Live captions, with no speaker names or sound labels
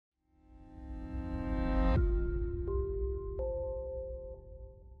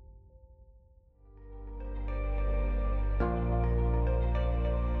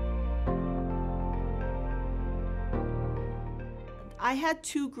I had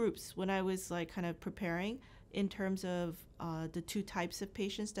two groups when I was like kind of preparing in terms of the two types of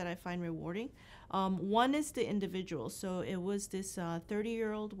patients that I find rewarding. One is the individual. So it was this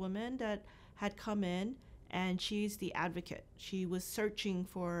 30-year-old woman that had come in, and she's the advocate. She was searching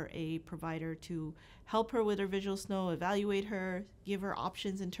for a provider to help her with her visual snow, evaluate her, give her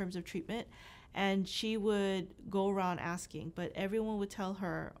options in terms of treatment. And she would go around asking, but everyone would tell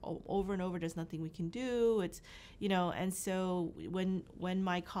her over and over, there's nothing we can do. It's, and so when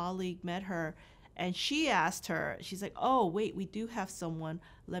my colleague met her and she asked her, she's like, oh, wait, we do have someone.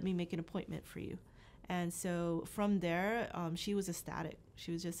 Let me make an appointment for you. And so from there, she was ecstatic.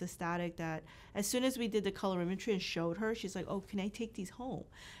 She was just ecstatic that as soon as we did the colorimetry and showed her, she's like, oh, can I take these home?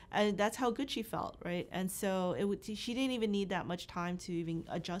 And that's how good she felt, right? And so she didn't even need that much time to even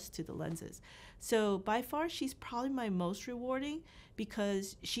adjust to the lenses. So by far, she's probably my most rewarding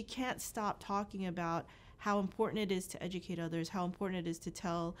because she can't stop talking about how important it is to educate others, how important it is to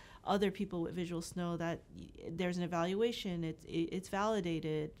tell other people with visual snow that there's an evaluation, it's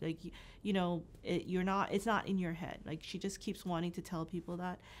validated, like, it's not in your head. Like, she just keeps wanting to tell people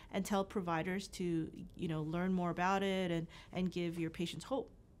that and tell providers to, learn more about it and give your patients hope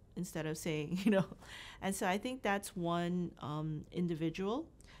instead of saying, And so I think that's one individual.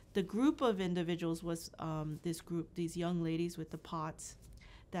 The group of individuals was these young ladies with the POTS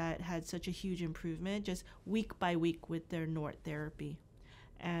that had such a huge improvement just week by week with their NORT therapy.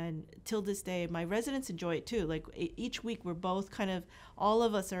 And till this day, my residents enjoy it too. Like each week we're both all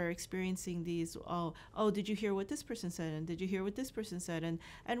of us are experiencing these, oh, did you hear what this person said? And did you hear what this person said?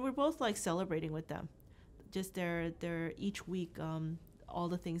 And we're both like celebrating with them. Just their each week, all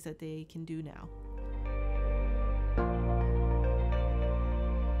the things that they can do now.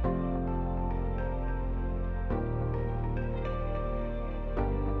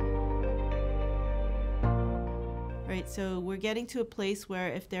 Right, so we're getting to a place where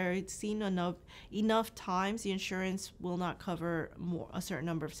if they're seen enough times, the insurance will not cover a certain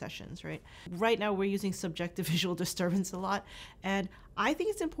number of sessions, right? Right now, we're using subjective visual disturbance a lot, and I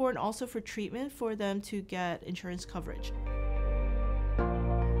think it's important also for treatment for them to get insurance coverage.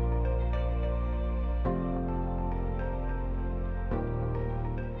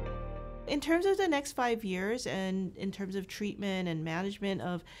 In terms of the next 5 years and in terms of treatment and management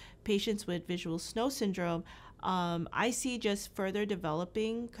of patients with visual snow syndrome, I see just further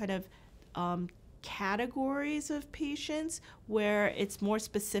developing categories of patients where it's more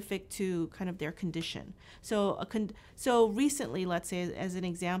specific to kind of their condition. So so recently, let's say as an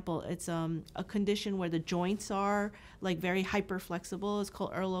example, it's a condition where the joints are like very hyper flexible. It's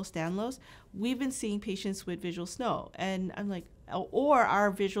called Ehlers-Danlos. We've been seeing patients with visual snow, and I'm like, or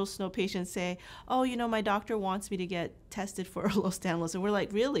our visual snow patients say, oh, my doctor wants me to get tested for Ehlers-Danlos. And we're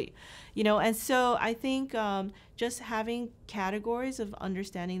like, really? And so I think just having categories of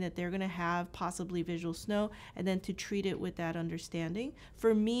understanding that they're going to have possibly visual snow and then to treat it with that understanding,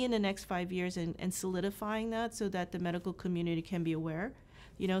 for me in the next 5 years and solidifying that so that the medical community can be aware.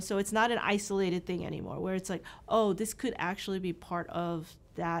 So it's not an isolated thing anymore where it's like, oh, this could actually be part of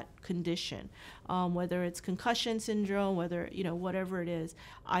that condition, whether it's concussion syndrome, whatever it is.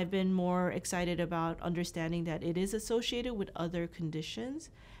 I've been more excited about understanding that it is associated with other conditions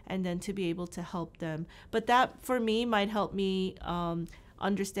and then to be able to help them. But that, for me, might help me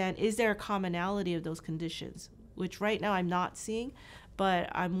understand, is there a commonality of those conditions, which right now I'm not seeing, but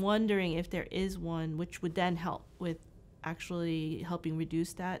I'm wondering if there is one, which would then help with actually helping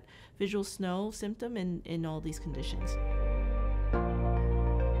reduce that visual snow symptom in all these conditions.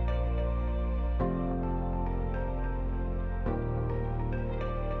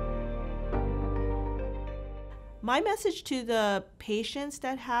 My message to the patients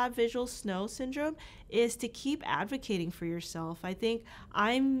that have visual snow syndrome is to keep advocating for yourself. I think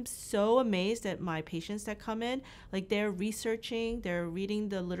I'm so amazed at my patients that come in, like they're researching, they're reading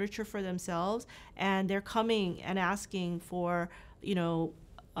the literature for themselves, and they're coming and asking for,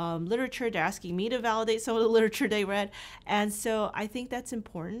 literature. They're asking me to validate some of the literature they read. And so I think that's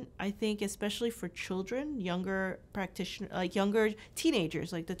important. I think especially for children, younger practitioners, like younger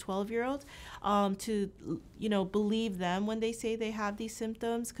teenagers, like the 12-year-olds, to, believe them when they say they have these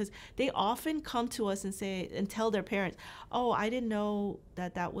symptoms, because they often come to us and say and tell their parents, oh, I didn't know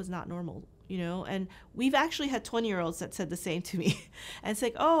that was not normal. And we've actually had 20-year-olds that said the same to me. And it's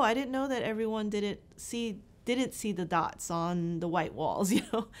like, oh, I didn't know that everyone didn't see the dots on the white walls,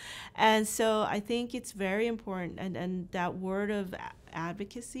 And so I think it's very important, and that word of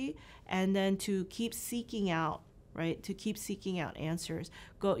advocacy, and then to keep seeking out, right? To keep seeking out answers.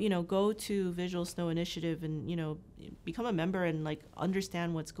 Go to Visual Snow Initiative and, become a member and like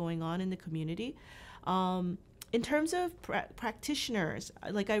understand what's going on in the community. In terms of practitioners,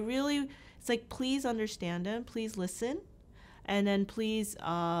 like I really, it's like please understand them, please listen, and then please,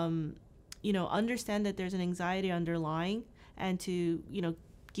 understand that there's an anxiety underlying, and to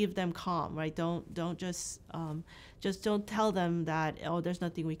give them calm, right? Don't just don't tell them that, oh, there's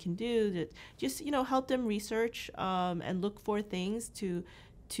nothing we can do. That just help them research, and look for things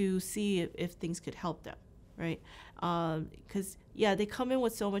to see if things could help them, right? Because yeah, they come in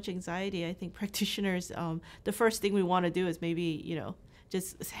with so much anxiety. I think practitioners, the first thing we want to do is maybe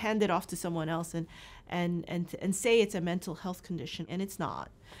just hand it off to someone else and say it's a mental health condition, and it's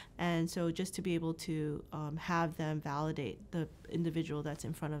not. And so just to be able to have them validate the individual that's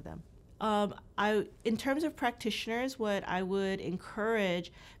in front of them. In terms of practitioners, what I would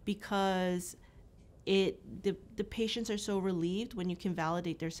encourage, because the patients are so relieved when you can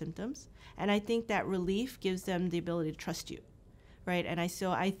validate their symptoms, and I think that relief gives them the ability to trust you, right? And I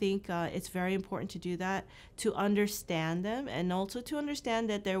think it's very important to do that, to understand them, and also to understand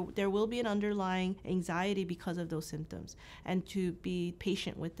that there will be an underlying anxiety because of those symptoms, and to be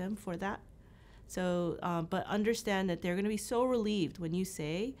patient with them for that. So, but understand that they're going to be so relieved when you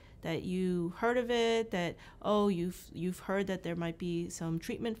say that you heard of it, that, oh, you've heard that there might be some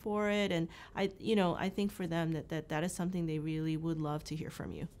treatment for it, and I think for them that is something they really would love to hear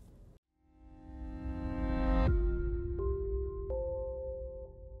from you.